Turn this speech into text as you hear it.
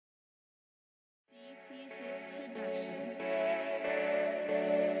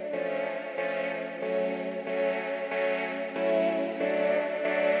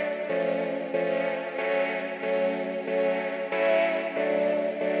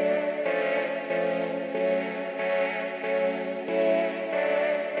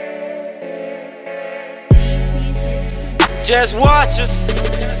Just watch us.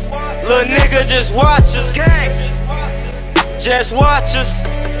 Little nigga, just watch us. Just watch us.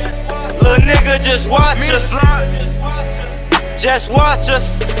 Little nigga, just watch us. Just watch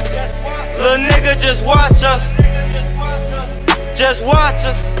us. Little nigga, just watch us. Just watch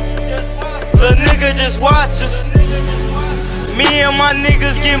us. Little nigga, just watch us. Me and my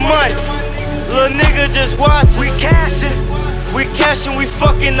niggas get money. Little nigga, just watch us. We cashin', we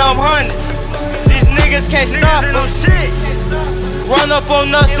fucking up hundreds. These niggas can't stop us. Run up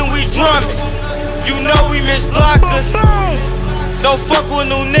on us and we drumming. You know we miss blockers. Don't fuck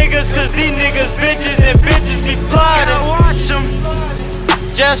with new niggas, cause these niggas bitches and bitches be plotting.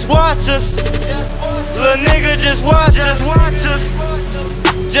 Just watch us. Little nigga, just watch us.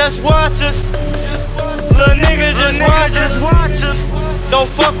 Just watch us. Little nigga, just watch us. Don't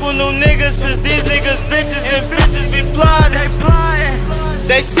fuck with new niggas, cause these niggas bitches and bitches be plotting.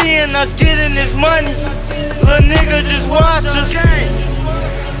 They seeing us getting this money. Little nigga, just watch us.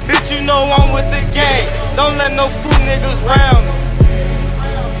 Bitch, you know I'm with the gang. Don't let no fool niggas round me.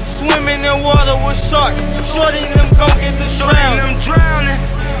 Swimming in water with sharks. Shorty them gon' get the drowning.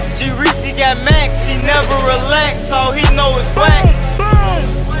 G-Reese got max, he never relax. All he know is whack.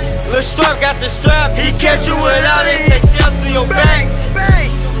 Lil' Strap got the strap. He catch you without it, take shells to your back.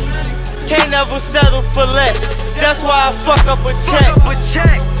 Can't never settle for less. That's why I fuck up a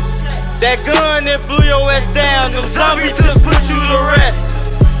check. That gun that blew your ass down, them zombies just put you to rest.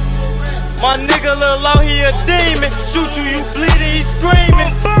 My nigga Lil' Law, he a demon. Shoot you, you bleeding, he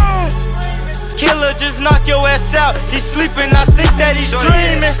screaming. Killer just knock your ass out. He sleeping, I think that he's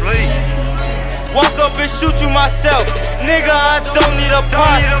dreaming. Walk up and shoot you myself. Nigga, I don't need a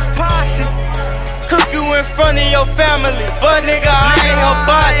posse. Cook you in front of your family, but nigga, I ain't her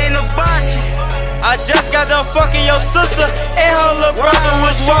body. I just got done fucking your sister and her little brother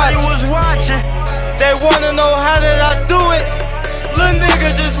was watching. They wanna know how did I do it? Little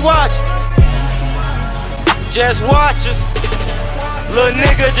nigga, just watch. Just watch us. Little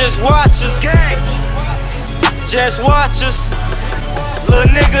nigga, just watch us. Just watch us.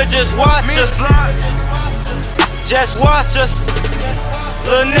 Little nigga, just watch us. Just watch us.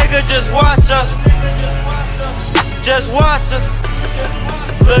 Little nigga, just watch us. Just watch us.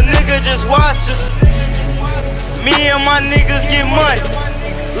 Little nigga, just watch us. Me and my niggas get money.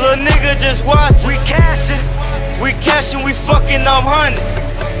 Little nigga, just watch us. We cashin', we fucking up hundreds.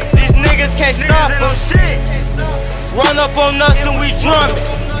 These niggas can't stop us. Run up on us and we drumming.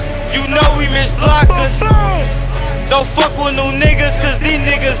 You know we miss blockers. Don't fuck with new niggas, cause these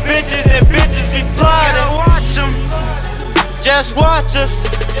niggas bitches and bitches be plotting. Just watch us.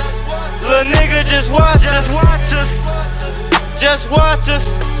 Little nigga, just watch us. Just watch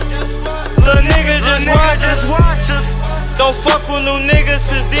us. Little nigga, just watch us. Don't fuck with new niggas,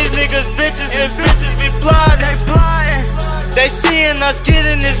 cause these niggas bitches and bitches be plotting. They seeing us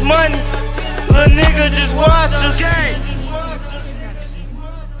getting this money. Little nigga, just watch us.